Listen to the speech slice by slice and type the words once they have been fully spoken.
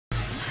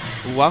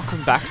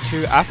Welcome back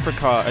to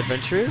Africa,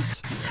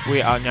 adventurers.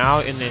 We are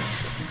now in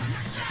this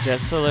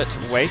desolate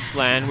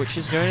wasteland which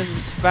is known as the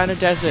Savannah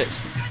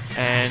Desert,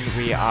 and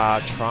we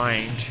are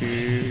trying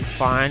to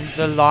find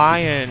the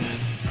lion.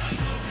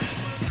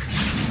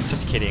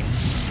 Just kidding.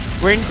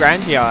 We're in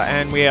Grandia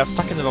and we are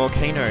stuck in the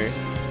volcano,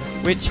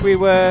 which we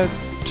were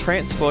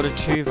transported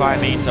to via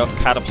means of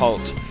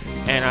catapult,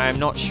 and I'm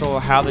not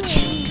sure how the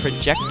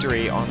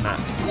trajectory on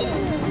that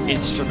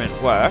instrument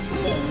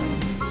worked.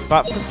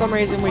 But for some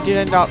reason we did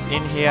end up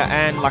in here,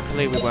 and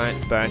luckily we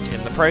weren't burnt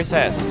in the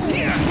process.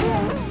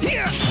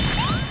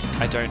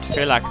 I don't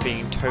feel like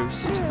being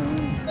toast.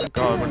 Oh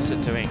god, what is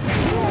it doing?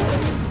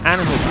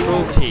 Animal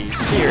cruelty,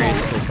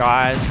 seriously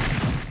guys.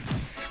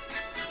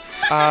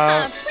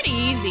 Pretty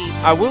easy.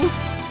 I will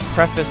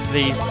preface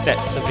these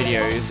sets of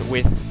videos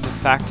with the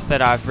fact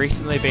that I've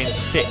recently been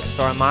sick,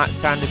 so I might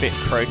sound a bit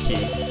croaky.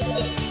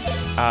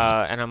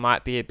 And I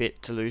might be a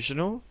bit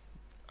delusional.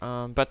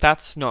 But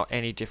that's not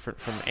any different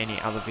from any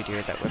other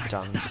video that we've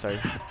done, so...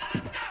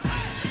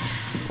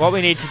 What we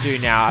need to do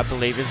now, I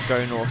believe, is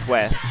go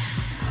northwest.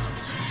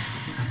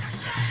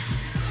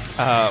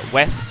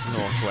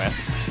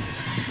 West-northwest.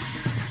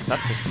 Is that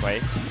this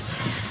way?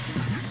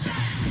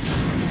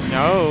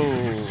 No!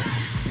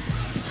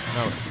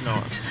 No, it's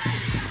not.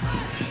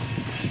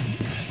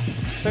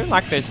 Don't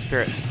like those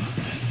spirits.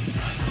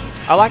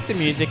 I like the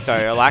music, though.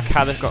 I like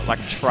how they've got,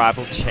 like,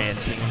 tribal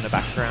chanting in the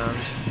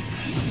background.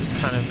 Just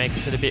kind of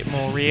makes it a bit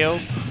more real.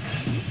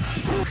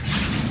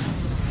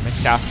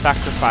 Makes our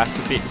sacrifice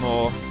a bit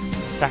more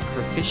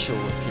sacrificial,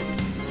 if you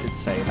could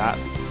say that.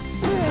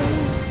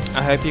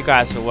 I hope you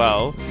guys are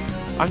well.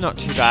 I'm not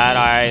too bad.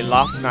 I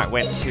last night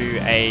went to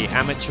a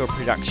amateur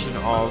production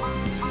of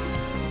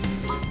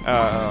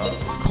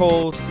it's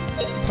called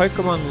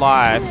Pokemon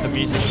Live, the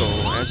musical.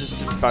 It was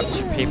just a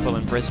bunch of people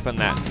in Brisbane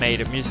that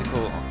made a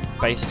musical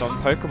based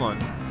on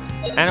Pokemon,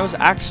 and it was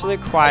actually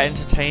quite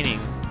entertaining.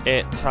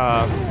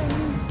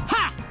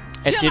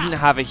 It didn't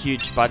have a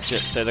huge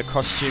budget, so the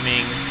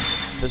costuming,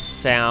 the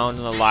sound,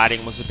 and the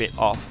lighting was a bit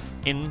off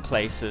in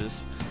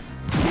places.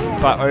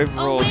 But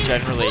overall,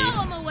 generally,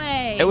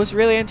 it was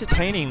really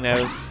entertaining. There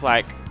was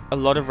like a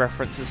lot of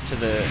references to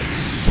the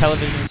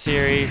television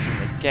series and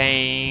the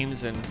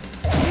games, and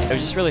it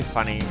was just really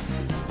funny.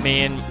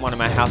 Me and one of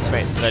my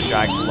housemates that I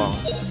dragged along,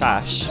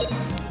 Sash,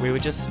 we were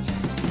just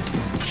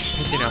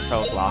pissing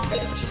ourselves laughing.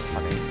 It was just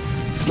funny.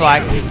 It's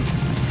like...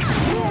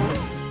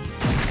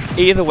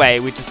 Either way,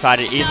 we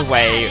decided either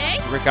way,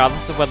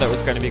 regardless of whether it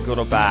was going to be good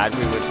or bad,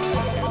 we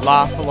would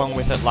laugh along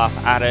with it, laugh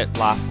at it,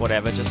 laugh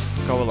whatever, just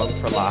go along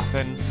for a laugh,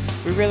 and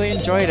we really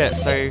enjoyed it.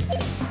 So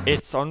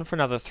it's on for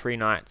another 3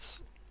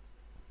 nights.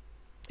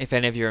 If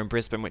any of you are in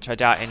Brisbane, which I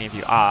doubt any of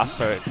you are,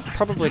 so it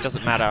probably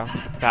doesn't matter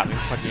about me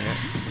plugging it.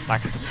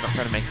 Like, it's not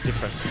going to make a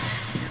difference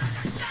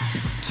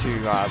to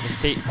the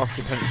seat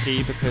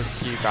occupancy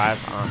because you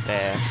guys aren't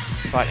there.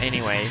 But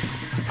anyway,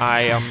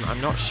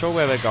 I'm not sure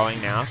where we're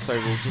going now, so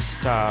we'll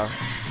just head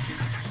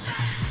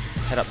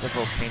up the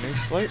volcano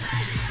slope.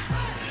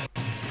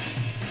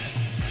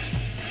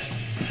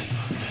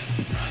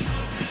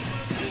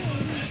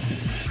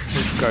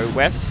 Just go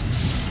west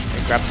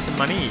and grab some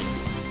money.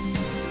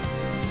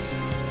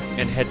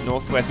 And head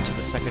northwest to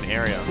the second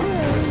area. I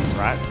think this is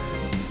right.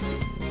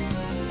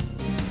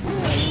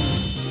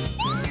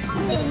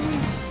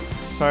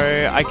 So,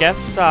 I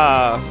guess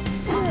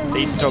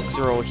these dogs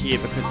are all here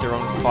because they're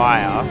on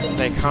fire.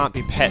 They can't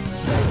be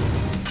pets,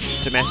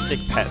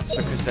 domestic pets,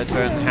 because they'd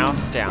burn the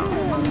house down.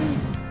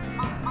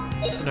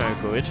 It's no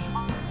good.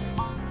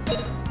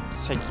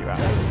 Let's take you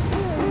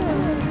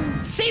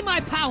out. See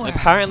my power!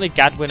 Apparently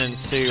Gadwin and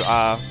Sue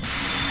are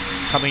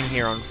coming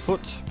here on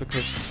foot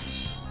because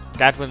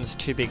Gadwin's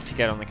too big to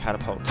get on the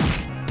catapult.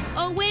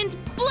 Oh, wind,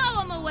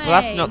 blow him away!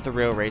 Well, that's not the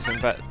real reason,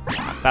 but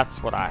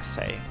that's what I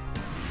say.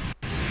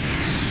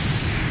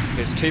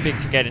 It's too big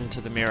to get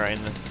into the mirror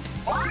in the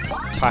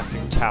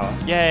Typhoon Tower.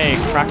 Yay,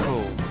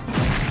 Crackle!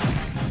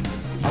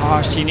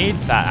 Oh, she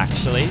needs that,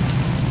 actually.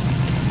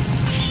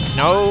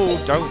 No,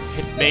 don't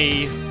hit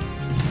me.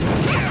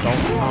 Don't.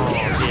 Oh,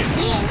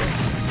 bitch.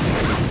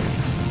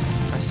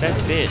 I said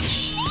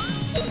bitch.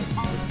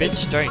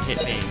 Bitch, don't hit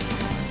me.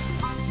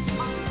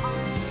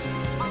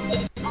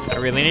 I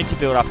really need to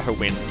build up her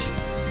wind.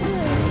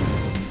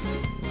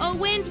 Oh,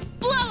 wind,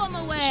 blow him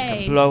away! So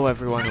she can blow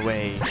everyone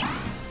away.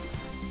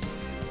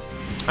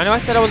 I know I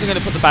said I wasn't going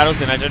to put the battles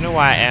in. I don't know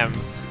why I am.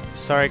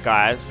 Sorry,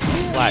 guys.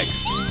 Just like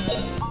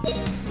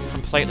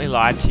completely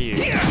lied to you.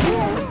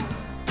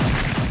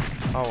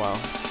 Oh well.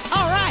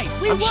 All right,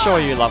 I'm sure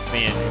you love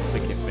me and you'll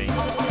forgive me.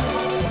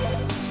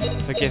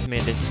 Forgive me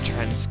this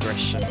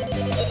transgression.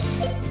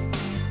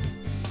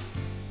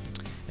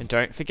 And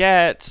don't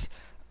forget,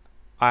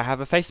 I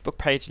have a Facebook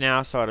page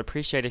now, so I'd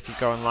appreciate if you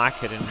go and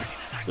like it and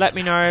let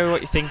me know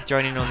what you think,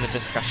 join in on the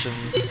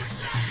discussions.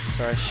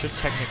 So I should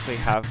technically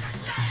have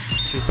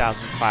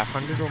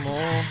 2,500 or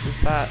more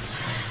with that.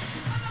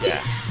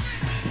 Yeah.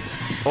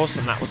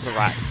 Awesome, that was the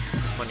right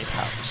money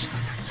pouch.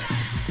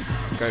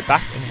 Go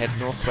back and head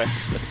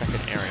northwest to the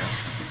second area.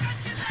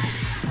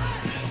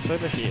 What's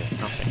over here?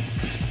 Nothing.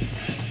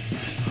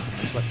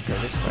 flowers. Let's go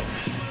this way.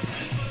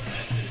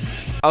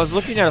 I was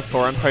looking at a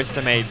forum post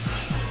I made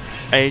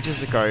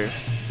ages ago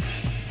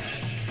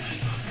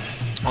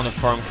on a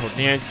forum called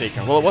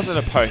NeoSeeker. Well, it wasn't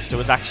a post, it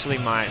was actually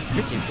my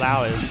pretty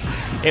flowers.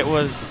 It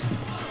was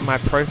my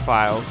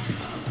profile,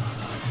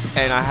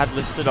 and I had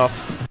listed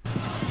off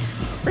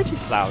pretty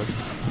flowers.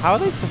 How are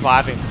they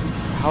surviving?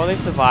 How are they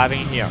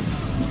surviving here? I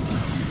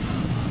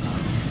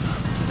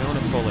don't want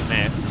to fall in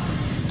there.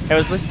 I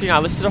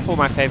listed off all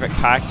my favourite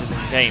characters in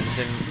games,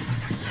 and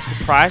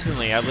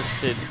surprisingly I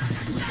listed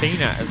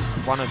Athena as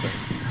one of them.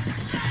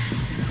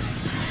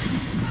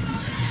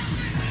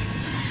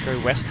 Go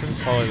west and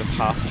follow the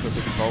path to a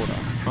big boulder.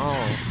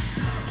 Oh.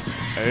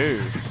 Oh.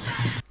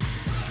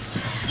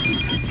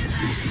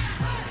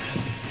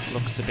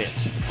 Looks a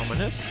bit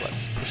ominous.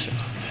 Let's push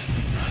it.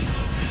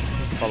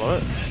 Follow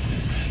it.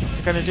 What's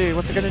it gonna do?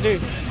 What's it gonna do?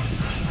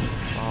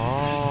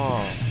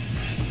 Oh.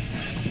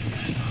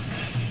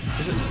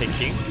 Is it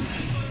sinking?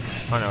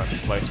 Oh no, it's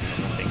floating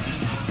on the thing.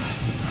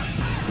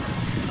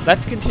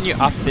 Let's continue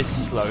up this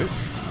slope.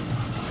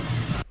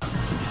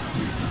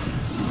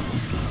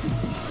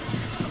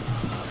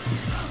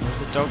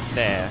 There's a dog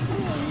there.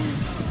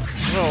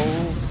 Whoa.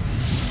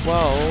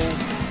 Whoa.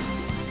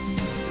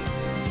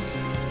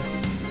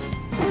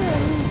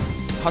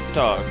 Hot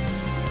dog.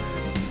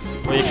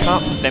 Well, you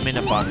can't put them in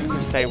a bun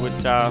because they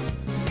would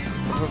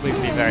probably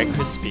be very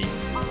crispy.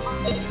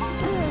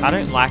 I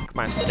don't like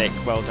my steak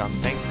well done,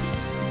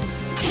 thanks.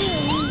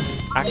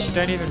 I actually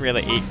don't even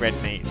really eat red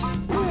meat.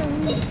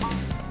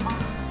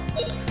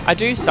 I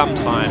do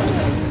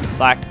sometimes,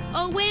 like,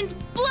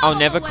 I'll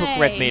never cook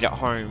red meat at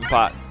home,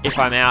 but if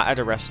I'm out at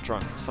a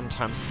restaurant,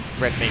 sometimes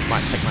red meat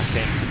might take my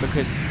fancy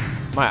because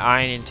my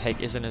iron intake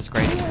isn't as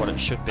great as what it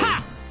should be.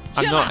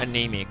 I'm not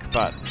anemic,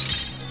 but...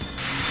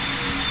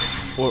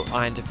 or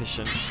iron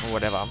deficient, or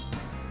whatever.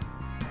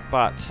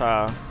 But,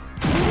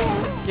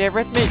 yeah,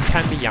 red meat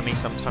can be yummy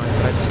sometimes,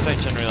 but I just don't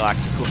generally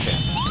like to cook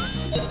it.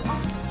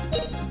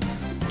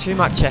 Too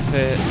much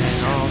effort,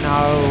 and oh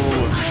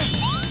no!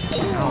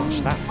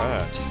 Ouch, that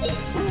hurt.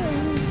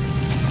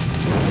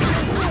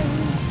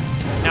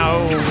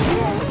 No!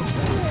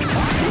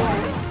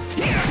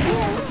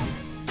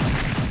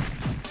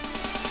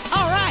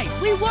 Alright,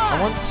 we won!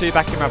 I want Sue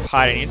back in my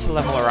party. I need to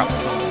level her up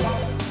some.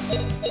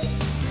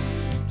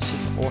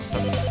 She's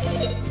awesome.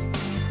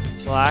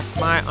 So like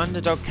my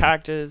underdog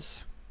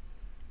characters.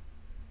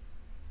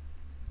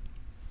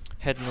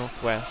 Head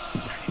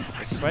northwest.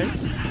 This way.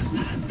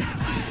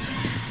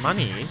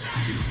 Money?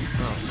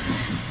 Oh.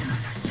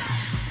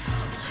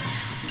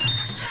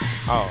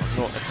 Oh,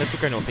 no, it said to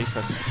go northeast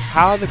first.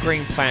 How are the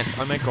green plants?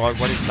 Oh my god,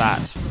 what is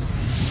that?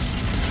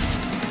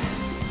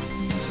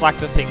 It's like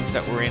the things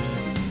that were in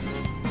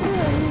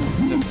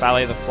the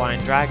Valley of the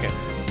Flying Dragon,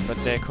 but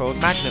they're called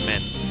Magna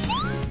Men.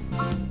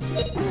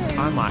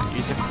 I might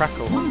use a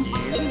crackle on you. I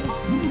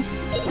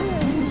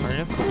don't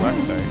know if it'll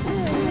work though.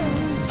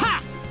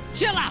 Ha!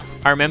 Chill out!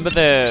 I remember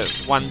the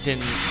ones in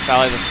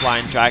Valley of the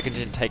Flying Dragon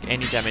didn't take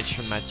any damage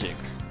from magic.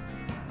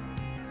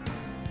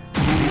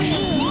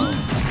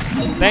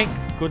 Thank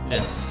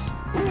goodness.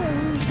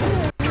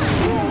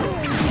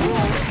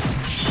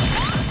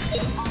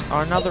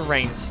 Oh, another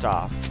rain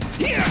staff.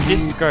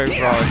 Disco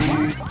rod.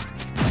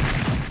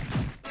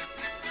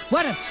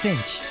 What a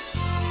cinch!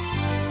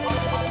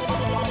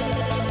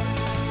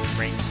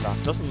 Rain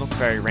staff doesn't look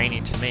very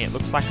rainy to me. It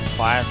looks like a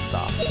fire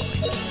staff or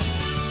something.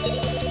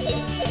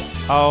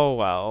 Oh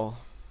well.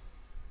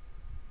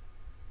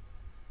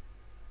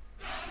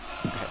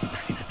 Okay.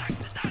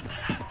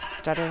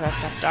 Da da da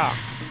da da.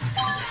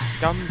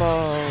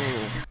 Gumbo.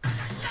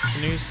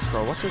 Snooze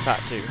scroll. What does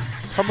that do?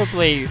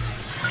 Probably,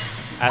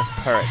 as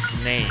per its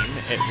name,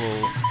 it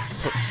will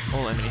put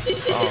all enemies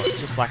to... Oh, it's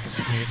just like a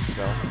snooze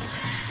spell.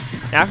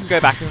 Now I can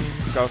go back and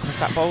go across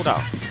that boulder.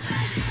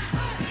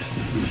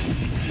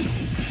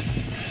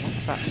 What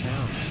was that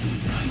sound?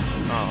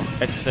 Oh,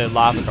 it's the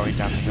lava going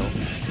down the hill.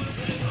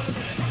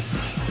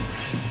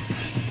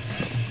 Let's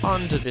go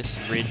onto this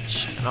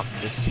ridge and up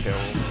this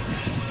hill.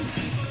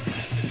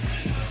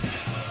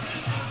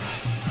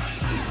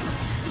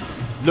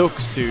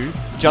 Look, Sue,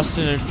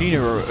 Justin and Fina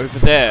are over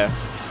there.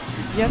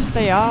 Yes,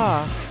 they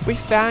are. We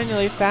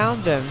finally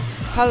found them.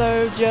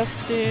 Hello,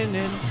 Justin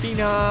and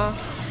Fina.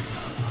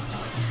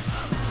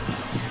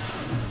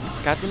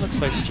 Gadwin looks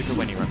so stupid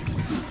when he runs.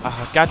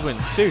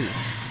 Gadwin, Sue,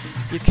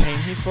 you came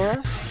here for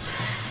us?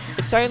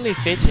 It's only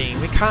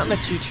fitting. We can't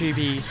let you two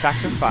be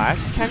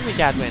sacrificed, can we,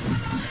 Gadwin?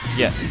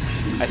 Yes.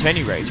 At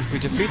any rate, if we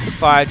defeat the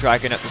fire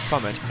dragon at the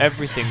summit,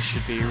 everything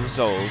should be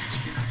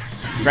resolved.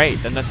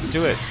 Great, then let's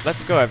do it.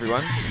 Let's go,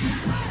 everyone.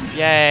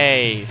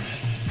 Yay!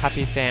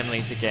 Happy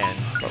families again.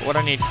 But what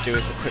I need to do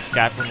is equip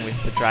Gadwin with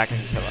the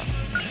Dragon Killer.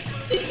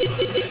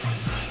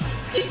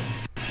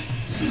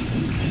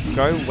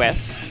 Go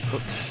west.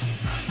 Oops.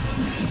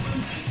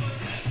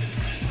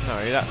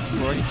 No, that's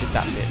already did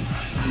that bit.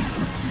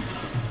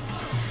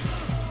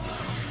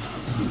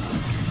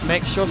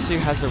 Make sure Sue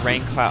has a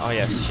rain cloud. Oh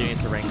yes, she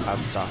needs a rain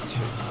cloud staff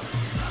too.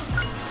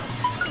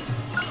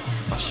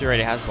 Oh, she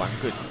already has one.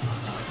 Good.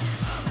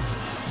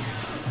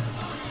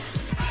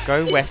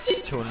 Go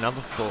west to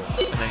another fork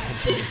and then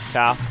continue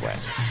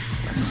southwest.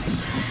 West.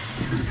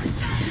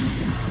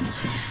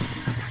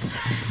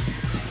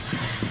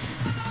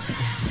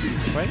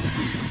 This way?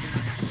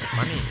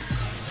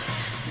 Monies.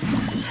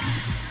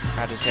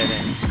 At a dead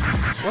end.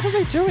 What are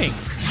they doing?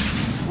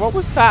 What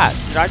was that?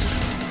 Did I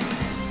just...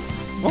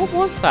 What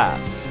was that?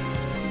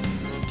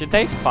 Did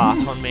they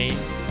fart on me?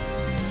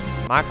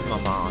 Magma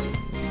Man.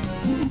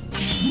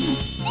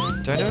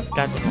 Don't know if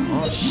Gadwin...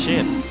 Oh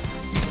shit.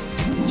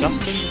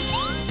 Justin's...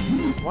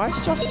 Why is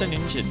Justin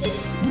injured?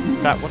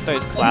 Is that what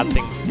those cloud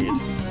things did?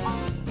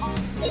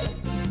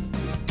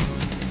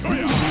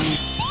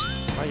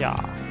 Oh yeah.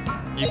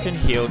 You can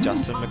heal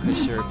Justin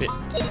because you're a bit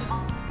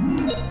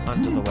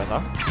under the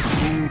weather.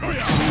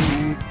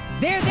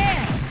 There!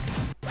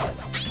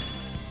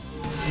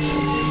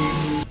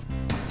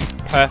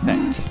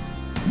 Perfect.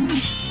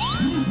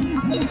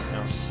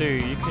 Now Sue,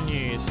 you can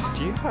use...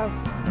 Do you have...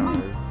 No.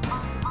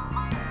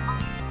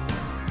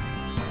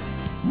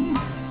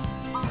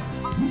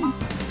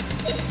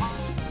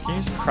 You can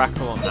use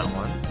Crackle on that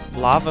one.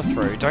 Lava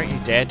Throw, don't you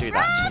dare do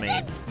that to me.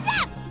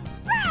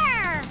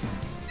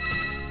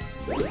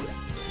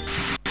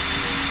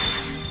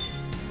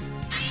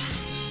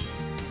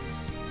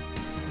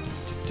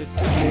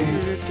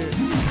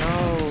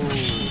 No.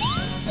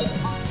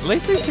 At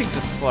least these things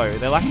are slow.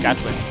 They're like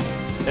Gadwin.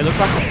 They look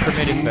like a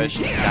primitive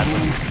version of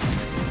Gadwin.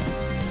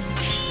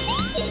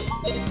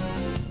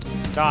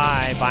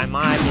 Die by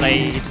my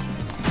blade.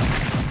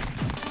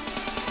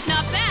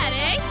 Not bad,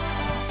 eh?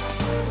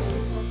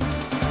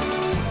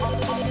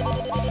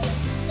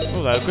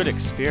 Oh, that was a good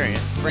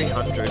experience.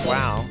 300,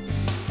 wow.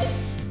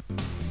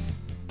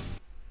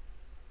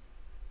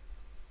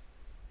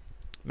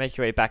 Make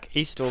your way back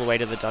east all the way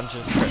to the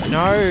dungeon scope.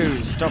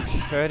 No! Stop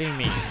hurting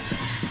me.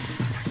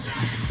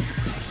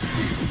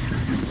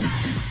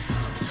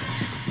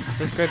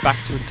 Let's go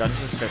back to a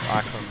dungeon scope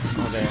icon.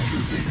 Oh, there.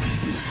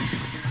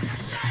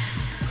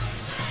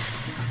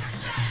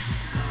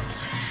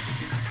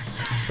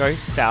 Go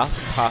south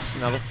and past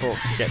another fork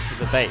to get to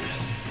the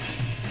base.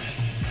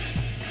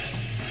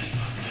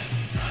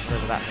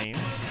 Whatever that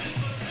means.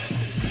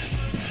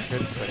 Let's go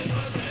this way.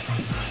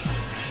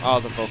 Oh,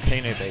 the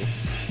Volcano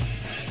base.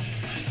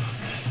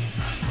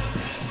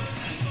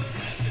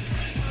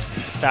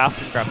 South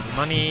and grab the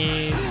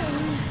monies.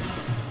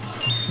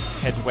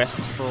 Head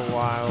west for a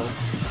while.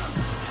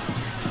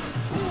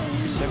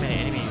 So many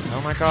enemies.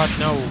 Oh my god,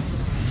 no.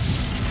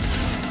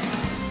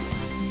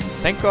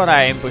 Thank god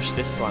I ambushed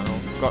this one, or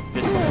got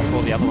this one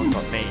before the other one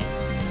got me.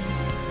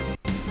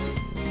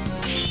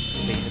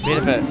 Being a bit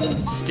of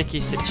a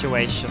sticky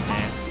situation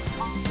there.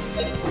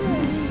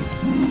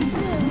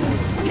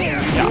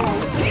 Yeah.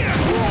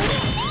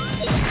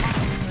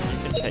 You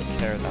can take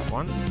care of that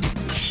one.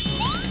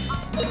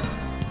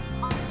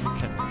 You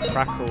can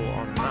crackle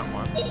on that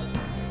one.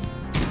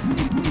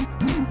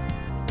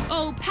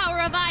 Oh, power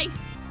of ice!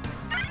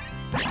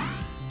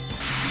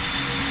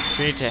 So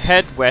we need to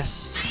head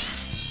west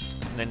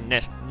and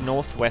then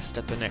northwest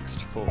at the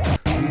next fork.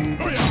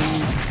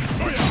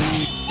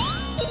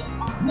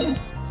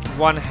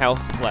 1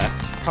 health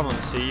left. Come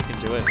on, Sue, you can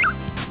do it.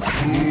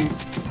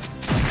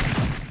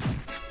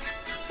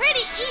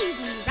 Pretty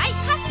easy, right,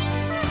 Puppy?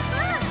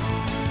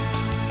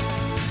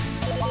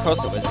 Of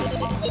course it was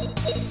easy.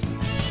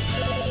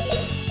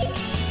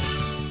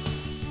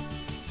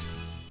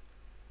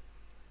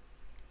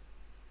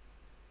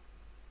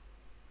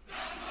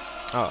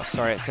 Oh,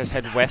 sorry, it says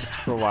head west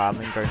for a while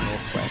and then go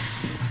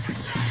northwest.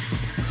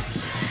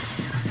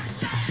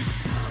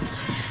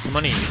 Some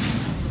monies.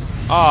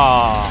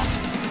 Ah,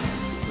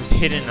 it was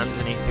hidden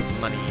underneath the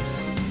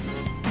monies.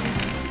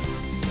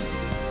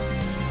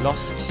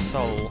 Lost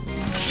soul.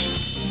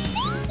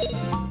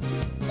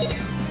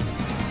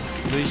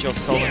 Lose your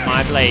soul in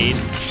my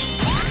blade.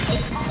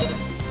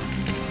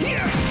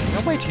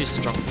 You're way too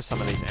strong for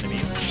some of these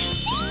enemies.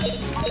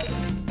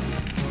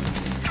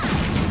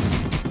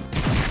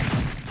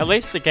 At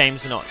least the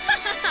game's not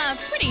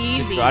Pretty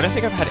easy. difficult. I don't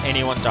think I've had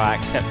anyone die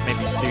except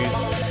maybe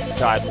Sue's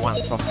died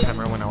once off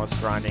camera when I was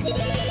grinding.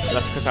 But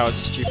that's because I was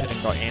stupid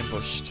and got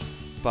ambushed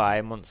by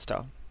a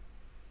monster.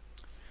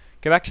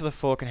 Go back to the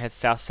fork and head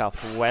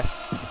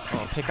south-southwest.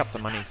 I'll pick up the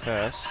money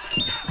first.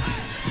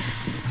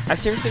 I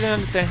seriously don't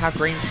understand how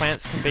green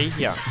plants can be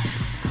here.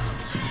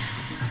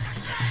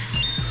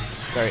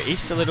 Go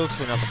east a little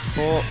to another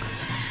fork.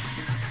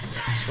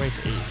 Which way's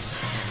east?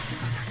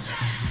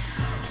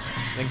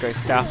 Then go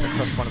south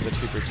across one of the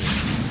 2 bridges.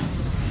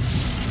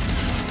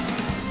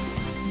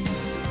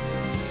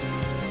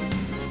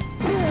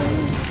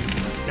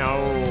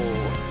 No.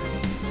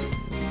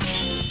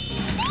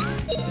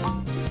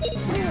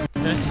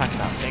 Don't attack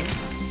that thing.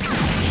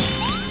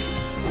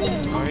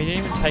 Oh, he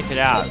didn't even take it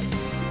out.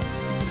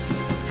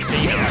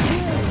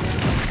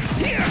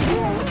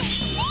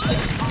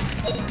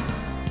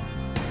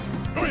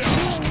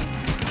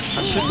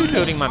 I should be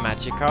building my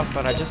magic up,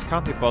 but I just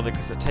can't be bothered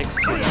because it takes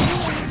too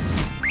long.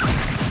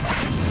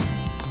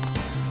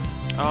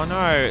 Oh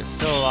no, it's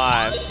still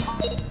alive.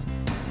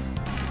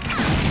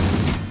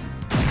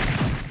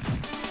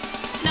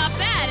 Not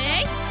bad,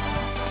 eh?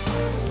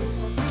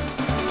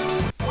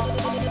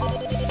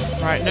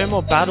 Right, no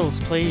more battles,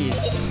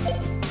 please.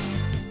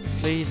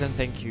 Please and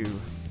thank you.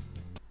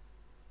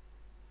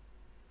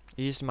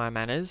 Used my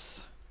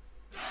manners.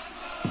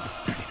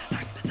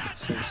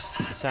 So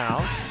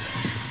south.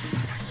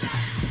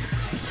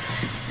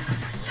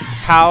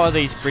 How are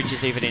these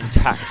bridges even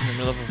intact in the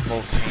middle of a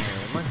volcano?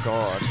 Oh my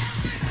god.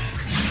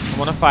 I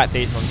want to fight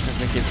these ones because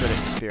they give good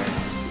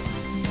experience.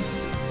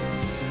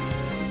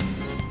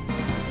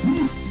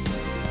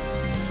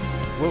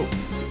 Whoa.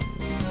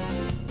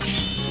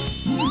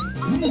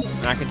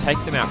 And I can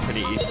take them out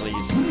pretty easily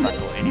using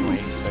Crackle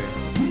anyway, so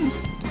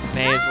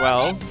may as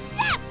well.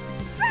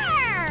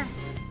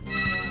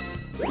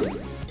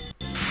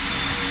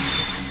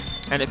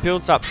 And it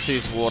builds up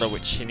Sue's water,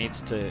 which she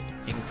needs to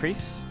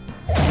increase.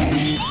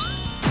 You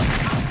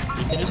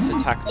can just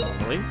attack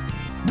normally.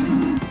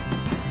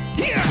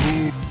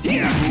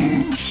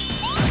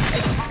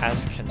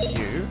 As can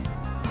you.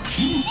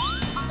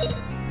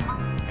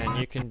 And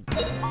you can...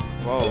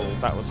 Whoa,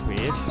 that was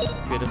weird.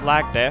 Bit of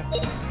lag there.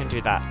 You can do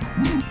that.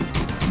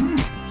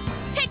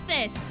 Take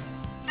this.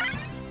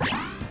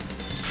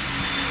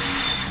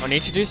 I'll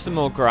need to do some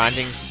more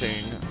grinding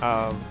soon.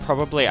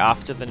 Probably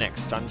after the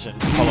next dungeon,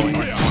 following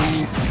this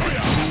one.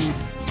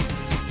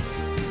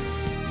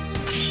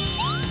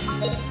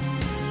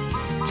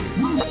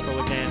 Crackle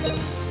again.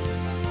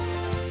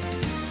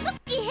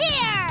 Looky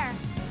here.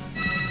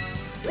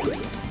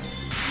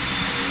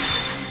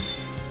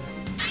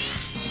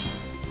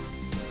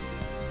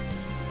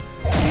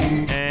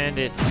 And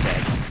it's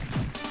dead.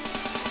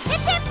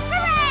 Hip hip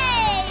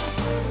hooray!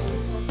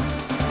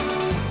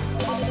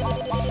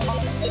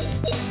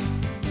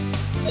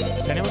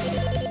 Is anyone...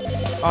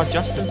 Oh,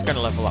 Justin's gonna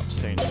level up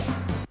soon.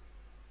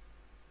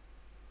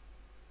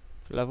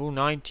 Level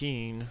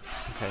 19.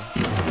 Okay.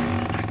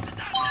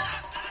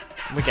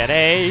 We get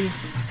a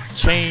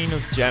chain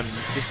of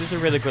gems. This is a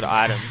really good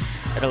item.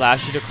 It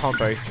allows you to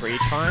combo 3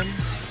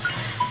 times.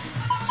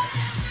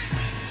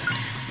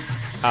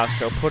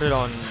 So I'll put it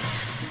on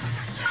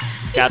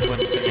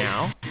Gadwin for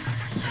now.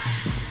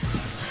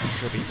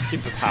 This will be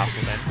super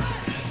powerful then.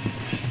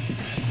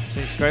 So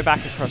let's go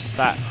back across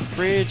that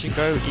bridge and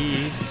go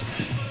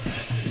east.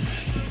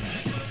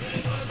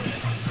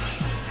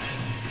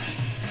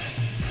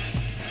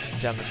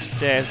 Down the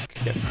stairs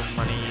to get some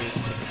monies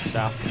to the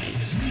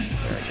southeast.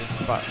 There it is,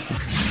 but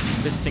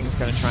this thing's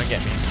going to try and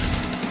get me.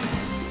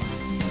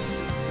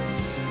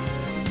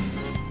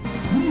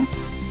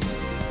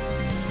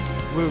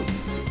 Woo.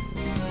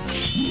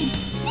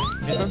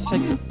 This one's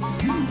taking...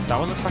 That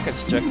one looks like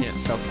it's jerking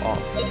itself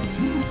off.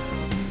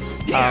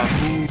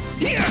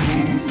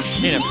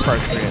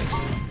 Inappropriate.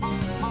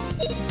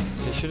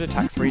 So you should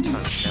attack 3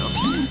 times now.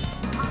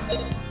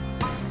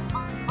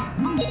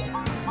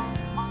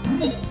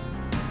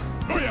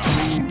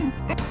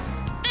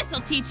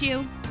 This'll teach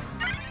you.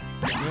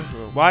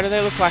 Why do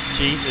they look like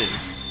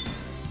Jesus?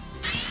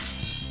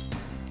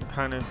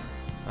 Kind of...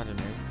 I don't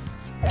know.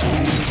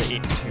 Jesus are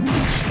eating too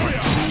much.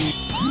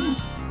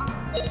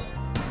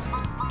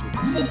 Do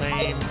the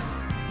same.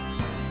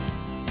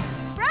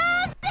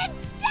 Frozen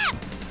step!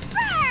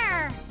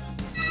 Brr!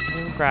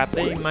 And grab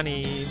the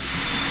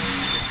monies.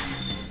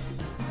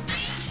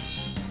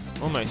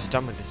 Almost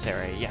done with this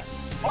area,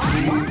 yes.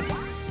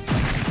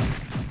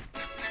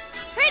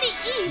 Pretty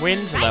easy.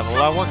 Wind level,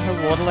 I want her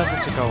water level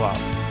to go up.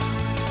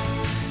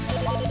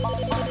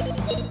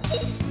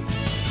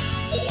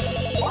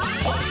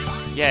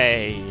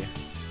 Yay.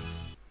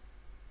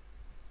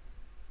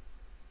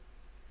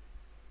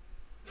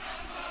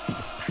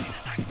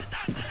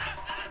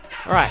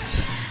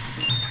 Alright.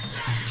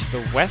 To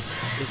the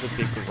west is a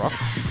big rock.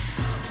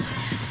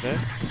 Is there?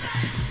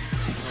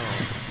 Oh.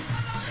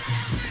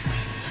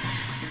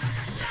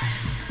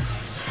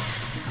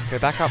 Go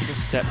back up the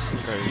steps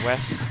and go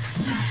west.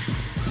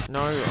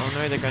 No, oh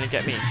no, they're going to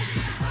get me.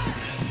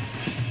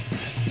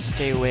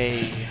 Stay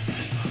away.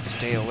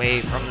 Stay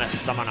away from the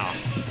summoner.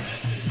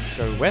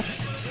 Go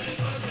west.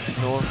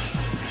 North.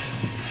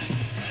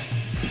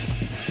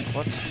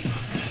 What?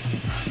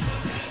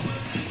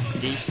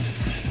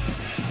 East.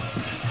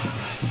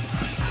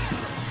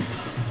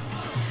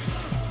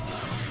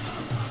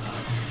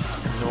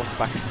 And north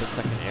back to the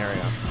second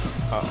area.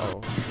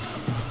 Uh-oh.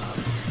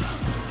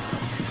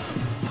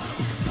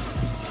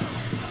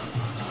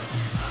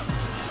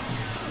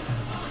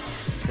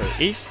 Go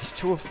east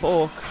to a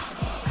fork.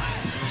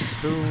 A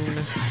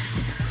spoon.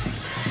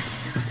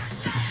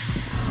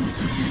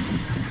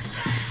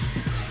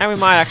 And we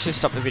might actually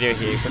stop the video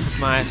here because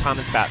my time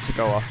is about to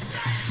go off.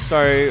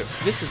 So,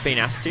 this has been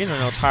Asti on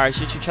Altara's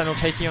YouTube channel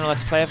taking on a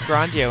Let's Play of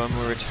Grandia. When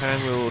we return,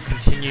 we will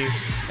continue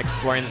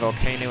exploring the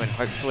volcano and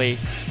hopefully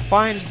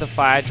find the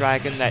fire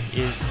dragon that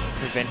is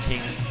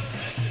preventing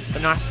the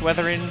nice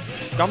weather in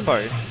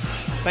Gumbo.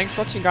 Thanks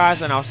for watching,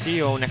 guys, and I'll see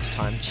you all next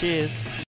time. Cheers!